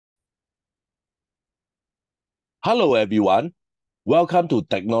Hello everyone, welcome to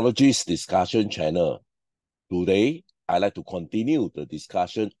Technologies Discussion channel. Today, I'd like to continue the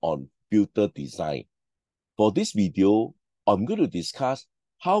discussion on filter design. For this video, I'm going to discuss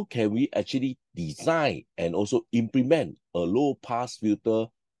how can we actually design and also implement a low-pass filter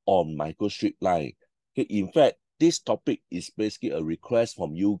on microstrip line. Okay, in fact, this topic is basically a request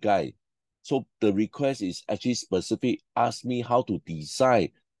from you guys. So the request is actually specific, ask me how to design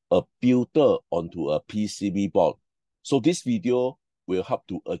a filter onto a PCB board. So this video will help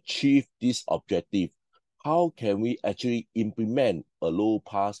to achieve this objective. How can we actually implement a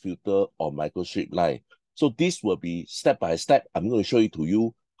low-pass filter on microstrip line? So this will be step by step. I'm going to show it to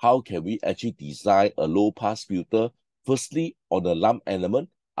you how can we actually design a low-pass filter, firstly on a lump element,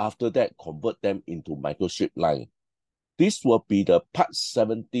 after that convert them into microstrip line. This will be the part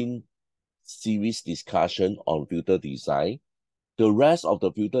 17 series discussion on filter design. The rest of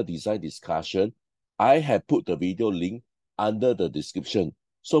the filter design discussion, I have put the video link under the description.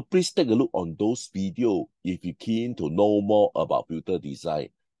 So please take a look on those videos if you're keen to know more about filter design.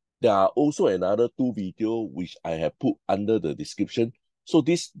 There are also another two videos which I have put under the description. So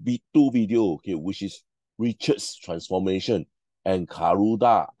this two video, okay, which is Richard's transformation and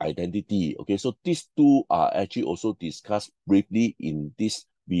Kuroda identity. Okay, so these two are actually also discussed briefly in this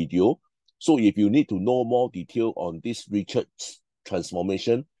video. So if you need to know more detail on this Richard's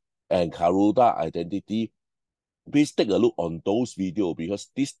transformation and Kuroda identity, please take a look on those videos because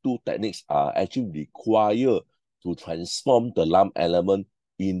these two techniques are actually required to transform the lump element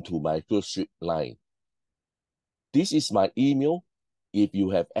into microstrip line. This is my email. If you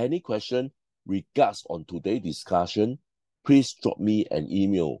have any question regards on today's discussion, please drop me an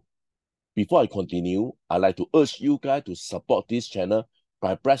email. Before I continue, I'd like to urge you guys to support this channel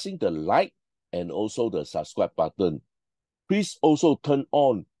by pressing the like and also the subscribe button. Please also turn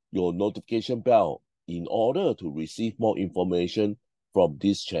on your notification bell in order to receive more information from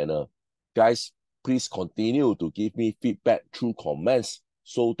this channel. Guys, please continue to give me feedback through comments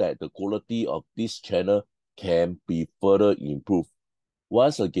so that the quality of this channel can be further improved.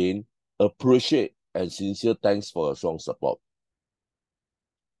 Once again, appreciate and sincere thanks for your strong support.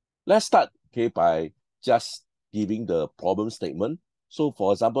 Let's start by just giving the problem statement. So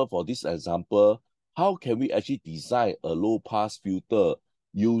for example, for this example, how can we actually design a low-pass filter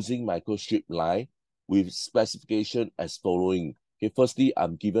using microstrip line with specification as following? Firstly,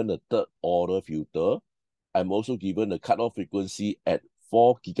 I'm given a third-order filter. I'm also given a cutoff frequency at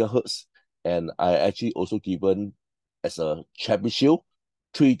 4 GHz, and I actually also given as a Chebyshev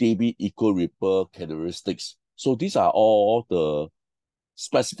 3 dB equal ripple characteristics. So these are all the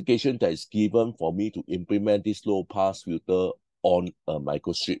specification that is given for me to implement this low pass filter on a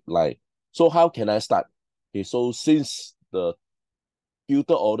microstrip line. So how can I start? So since the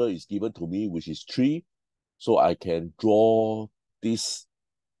filter order is given to me, which is 3, so I can draw this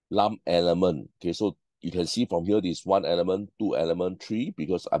lump element. So you can see from here, this 1 element, 2 element, 3,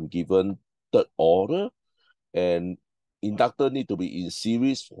 because I'm given third order, and inductor need to be in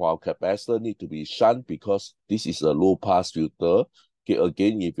series while capacitor need to be shunt because this is a low pass filter.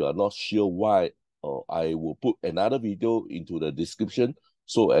 Again, if you are not sure why, I will put another video into the description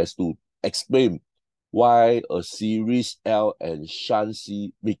so as to explain why a series L and shunt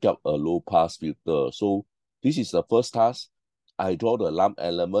C make up a low pass filter. So this is the first task. I draw the lump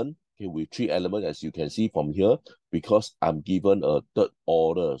element with 3 elements as you can see from here because I'm given a third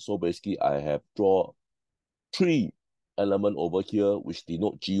order. So basically I have drawn 3 elements over here which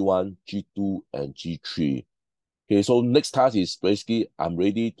denote G1, G2, and G3. So next task is basically I'm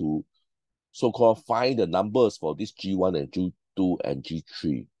ready to so-called find the numbers for this G1 and G2 and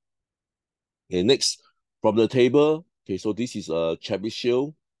G3. Next, from the table, so this is a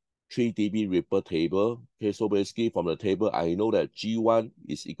Chebyshev 3 dB ripple table. So basically from the table, I know that G1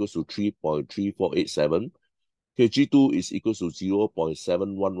 is equals to 3.3487. G2 is equals to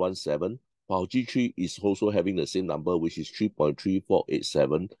 0.7117, while G3 is also having the same number, which is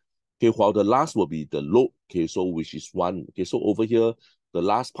 3.3487. While the last will be the load, so which is 1. So over here, the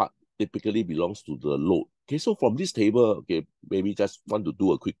last part typically belongs to the load. So from this table, maybe just want to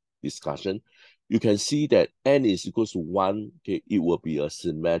do a quick discussion. You can see that N is equals to 1, it will be a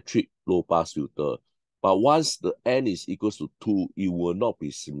symmetric low-pass filter. But once the N is equals to 2, it will not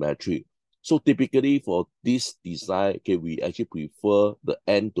be symmetric. So typically for this design, we actually prefer the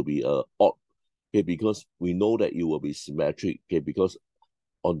N to be odd, because we know that it will be symmetric, because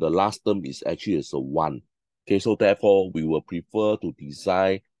on the last term is actually is a 1. So therefore we will prefer to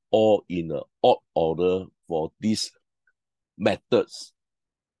design all in an odd order for these methods.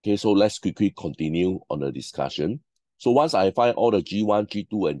 So let's quickly continue on the discussion. So once I find all the G1,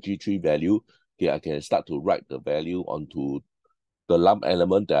 G2, and G3 value, okay, I can start to write the value onto the lump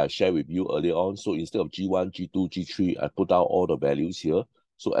element that I shared with you earlier on. So instead of G1, G2, G3, I put down all the values here.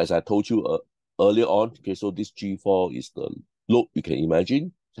 So as I told you earlier on, okay, so this G4 is the load, you can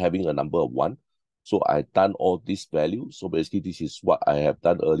imagine, having a number of 1. So I done all these values. So basically, this is what I have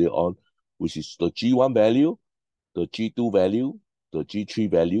done earlier on, which is the G1 value, the G2 value, the G3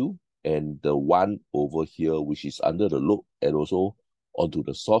 value, and the 1 over here, which is under the load and also onto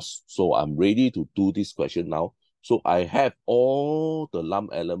the source. So I'm ready to do this question now. So I have all the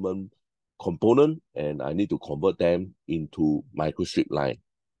lump element component and I need to convert them into microstrip line.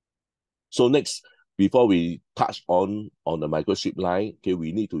 So next, before we touch on the microstrip line, okay,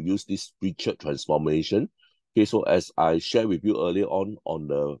 we need to use this Richard transformation. Okay, so as I shared with you earlier on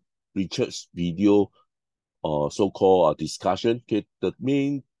the Richard's video so-called discussion, okay, the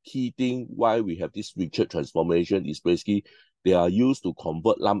main key thing why we have this Richard transformation is basically they are used to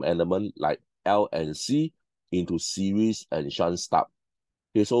convert lump element like L and C into series and shunt stub.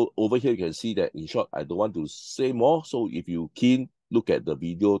 Okay, so over here you can see that in short, I don't want to say more. So if you keen, look at the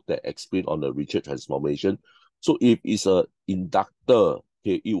video that explain on the Richard transformation. So if it's a inductor,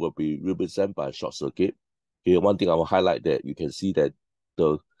 okay, it will be represented by short circuit. Okay, one thing I will highlight that you can see that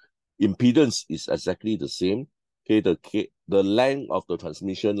the impedance is exactly the same. Okay, the length of the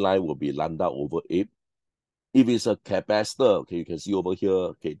transmission line will be lambda over 8. If it's a capacitor, okay, you can see over here,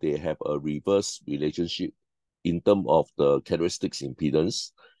 okay, they have a reverse relationship in terms of the characteristics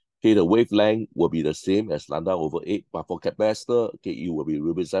impedance. Okay, the wavelength will be the same as lambda over 8, but for capacitor, okay, it will be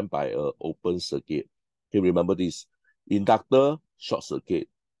represented by an open circuit. Okay, remember this, inductor, short circuit,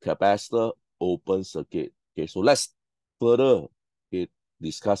 capacitor, open circuit. Okay, so let's further, okay,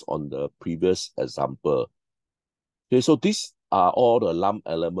 discuss on the previous example. Okay, so these are all the lump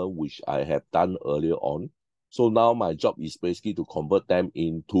element which I have done earlier on. So now my job is basically to convert them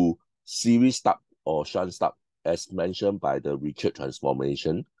into series stub or shunt stub as mentioned by the Richard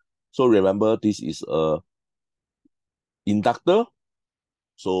transformation. So remember, this is a inductor.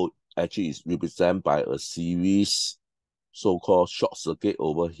 So actually it's represented by a series so-called short circuit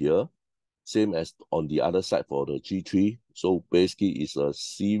over here. Same as on the other side for the G3. So basically it's a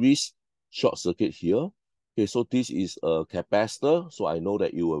series short circuit here. Okay, so this is a capacitor. So I know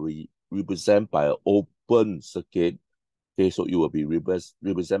that it will be represented by an open circuit. Okay, so it will be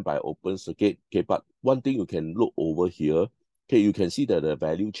represented by open circuit. Okay, but one thing you can look over here. Okay, you can see that the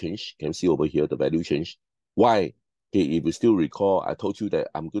value change. You can see over here the value change. Why? Okay, if you still recall, I told you that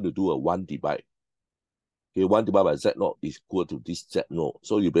I'm going to do a 1 divide. Okay, 1 divided by Z0 is equal to this Z0.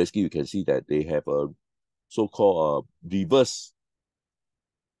 So you basically, you can see that they have a so-called reverse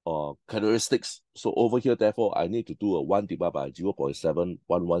characteristics. So over here, therefore, I need to do a 1 divided by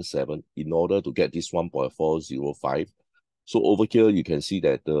 0.7117 in order to get this 1.405. So over here, you can see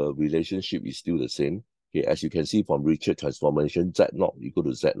that the relationship is still the same. Okay, as you can see from Richard transformation, Z0 equal to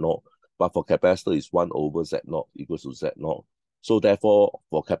Z0. But for capacitor, it's 1 over Z0 equals to Z0. So therefore,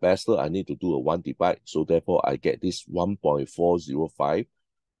 for capacitor, I need to do a 1 divide. So therefore, I get this 1.405.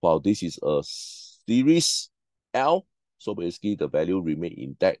 While this is a series L, so basically the value remain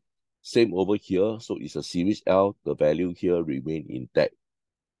intact. Same over here. So it's a series L. The value here remain intact.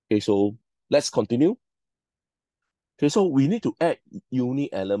 Okay, so let's continue. Okay, so we need to add unit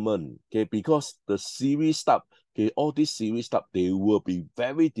element. Okay, because the series stub, okay, all these series stub, they will be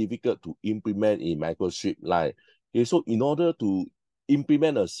very difficult to implement in microstrip line. Okay, so in order to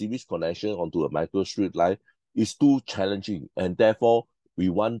implement a series connection onto a microstrip line, it's too challenging, and therefore we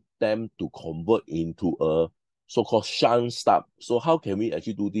want them to convert into a so-called shunt stub. So how can we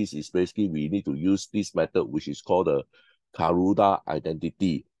actually do this? Is basically we need to use this method, which is called the Kuroda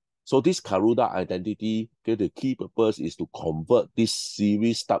identity. So this Kuroda identity, okay, the key purpose is to convert this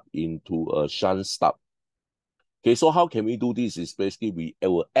series stub into a shunt stub. Okay, so how can we do this? Is basically we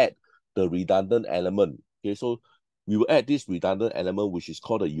will add the redundant element. Okay, so we will add this redundant element, which is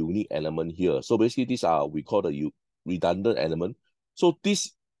called a unique element here. So basically, these are we call the redundant element. So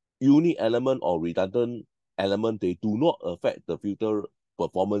this unique element or redundant element, they do not affect the filter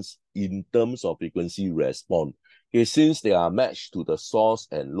performance in terms of frequency response. Okay, since they are matched to the source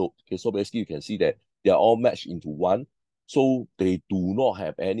and load. Okay, so basically you can see that they are all matched into one. So they do not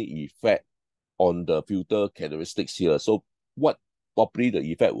have any effect on the filter characteristics here. So what probably the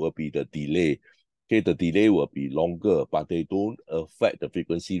effect will be the delay. Okay, the delay will be longer, but they don't affect the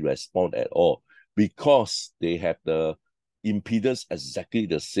frequency response at all because they have the impedance exactly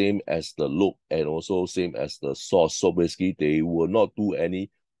the same as the load and also same as the source. So basically, they will not do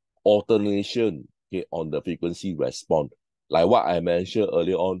any alternation, okay, on the frequency response. Like what I mentioned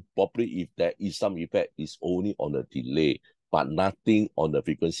earlier on, probably if there is some effect, it's only on the delay. but nothing on the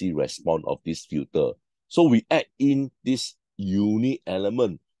frequency response of this filter. So we add in this unique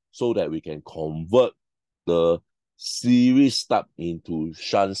element so that we can convert the series stub into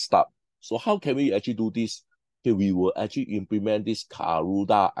shunt stub. So how can we actually do this? Okay, we will actually implement this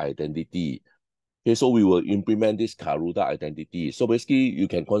Kuroda identity. Okay, so we will implement this Kuroda identity. So basically, you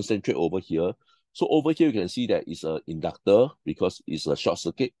can concentrate over here. So over here, you can see that it's an inductor because it's a short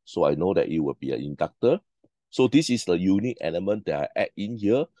circuit. So I know that it will be an inductor. So this is the unique element that I add in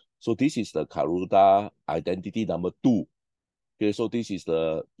here. So this is the Kuroda identity number 2. Okay, so this is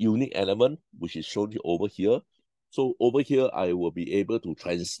the unique element which is shown over here. So over here, I will be able to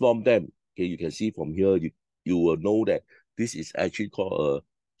transform them. Okay, you can see from here, you will know that this is actually called a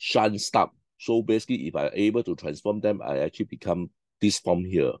shunt stub. So basically, if I'm able to transform them, I actually become this form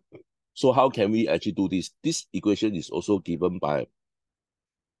here. So how can we actually do this? This equation is also given by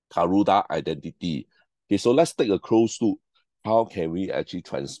Kuroda identity. Okay, so let's take a close look. How can we actually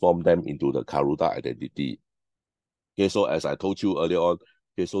transform them into the Kuroda identity? Okay, so as I told you earlier on,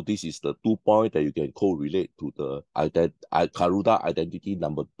 okay, so this is the 2 points that you can correlate to the Kuroda identity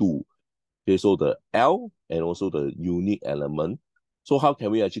number 2. Okay, so the L and also the unique element. So how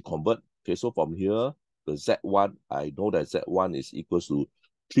can we actually convert? Okay, so from here, the Z1, I know that Z1 is equals to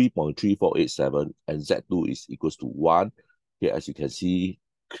 3.3487 and Z2 is equals to 1. Okay, as you can see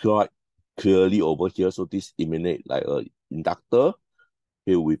quite clearly over here, so this emanates like a inductor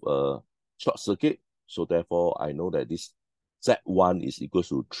okay, with a short circuit. So therefore, I know that this Z1 is equals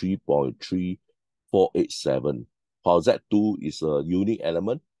to 3.3487. While Z2 is a unique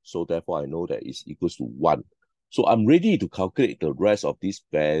element, so therefore I know that it's equals to 1. So I'm ready to calculate the rest of this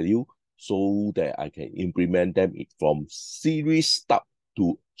value so that I can implement them from series stub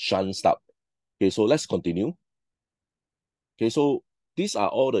to shunt stub. Okay, so let's continue. Okay, so these are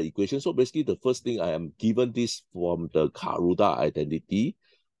all the equations. So basically, the first thing I am given this from the Kuroda identity.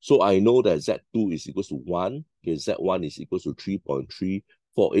 So I know that Z2 is equals to 1. Okay, Z1 is equals to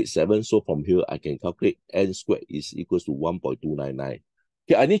 3.3487. So from here, I can calculate N squared is equals to 1.299.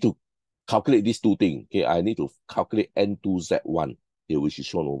 Okay, I need to calculate these two things. Okay, I need to calculate N2Z1, okay, which is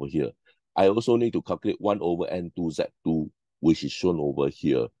shown over here. I also need to calculate 1 over N2Z2, which is shown over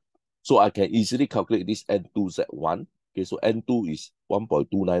here. So I can easily calculate this N2Z1. Okay, so N2 is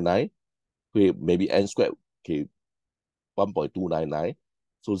 1.299. Okay, maybe N squared, okay, 1.299.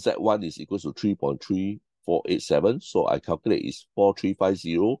 So Z1 is equals to 3.3487. So I calculate is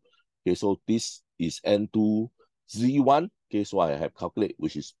 4350. Okay, so this is N2Z1. Okay, so I have calculate,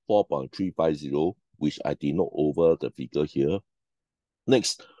 which is 4.350, which I denote over the figure here.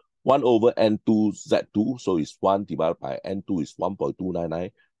 Next, 1 over N2Z2. So it's 1 divided by N2 is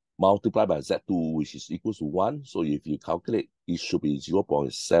 1.299. Multiplied by Z2, which is equal to 1. So if you calculate, it should be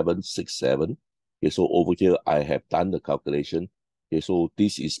 0.767. Okay, so over here, I have done the calculation. Okay, so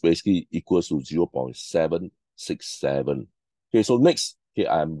this is basically equals to 0.767. Okay, so next, okay,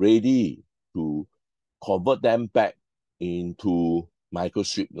 I'm ready to convert them back into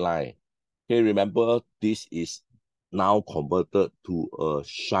microstrip line. Okay, remember, this is now converted to a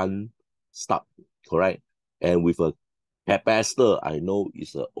shunt stub, correct? And with a capacitor, I know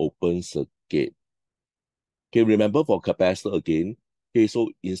it's an open circuit. Okay, remember for capacitor again, okay, so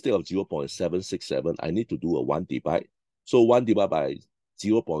instead of 0.767, I need to do a 1 divide. So 1 divided by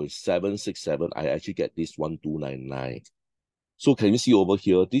 0.767, I actually get this 1299. So can you see over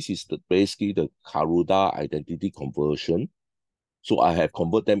here, this is basically the Kuroda identity conversion. So I have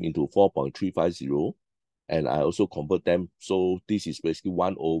converted them into 4.350, and I also convert them. So this is basically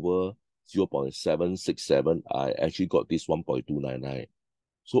 1 over 0.767. I actually got this 1.299.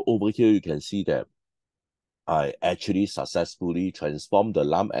 So over here, you can see that I actually successfully transformed the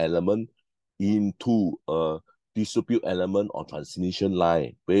lump element into a distribute element on transmission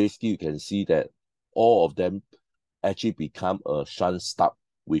line. Basically, you can see that all of them actually become a shunt stub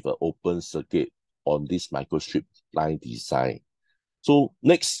with an open circuit on this microstrip line design. So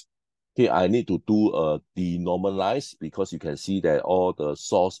next, okay, I need to do a denormalize because you can see that all the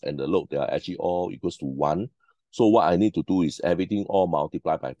source and the load, they are actually all equals to 1. So what I need to do is everything all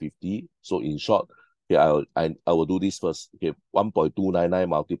multiplied by 50. So in short, okay, I will do this first. Okay, 1.299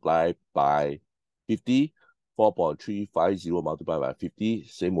 multiplied by 50, 4.350 multiplied by 50.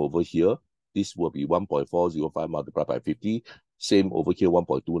 Same over here. This will be 1.405 multiplied by 50. Same over here,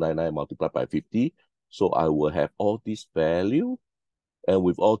 1.299 multiplied by 50. So I will have all this value. And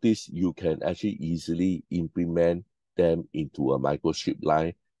with all this, you can actually easily implement them into a microstrip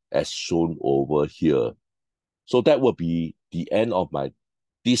line as shown over here. So that will be the end of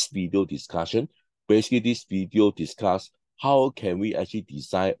this video discussion. Basically, this video discuss how can we actually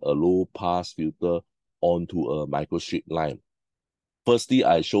design a low pass filter onto a microstrip line. Firstly,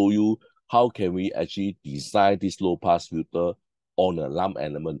 I show you how can we actually design this low pass filter on a lump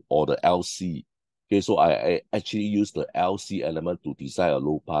element or the LC. Okay, so I actually use the LC element to design a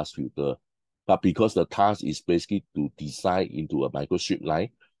low pass filter. But because the task is basically to design into a microstrip line,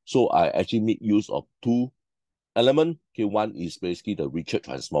 so I actually make use of two elements. Okay, one is basically the Richard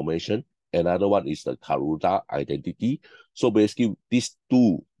transformation, another one is the Kuroda identity. So basically, these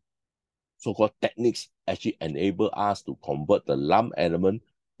two so-called techniques actually enable us to convert the lump element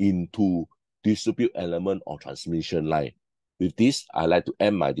into distribute element or transmission line. With this, I'd like to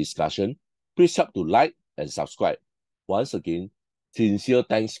end my discussion. Please help to like and subscribe. Once again, sincere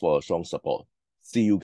thanks for your strong support. See you.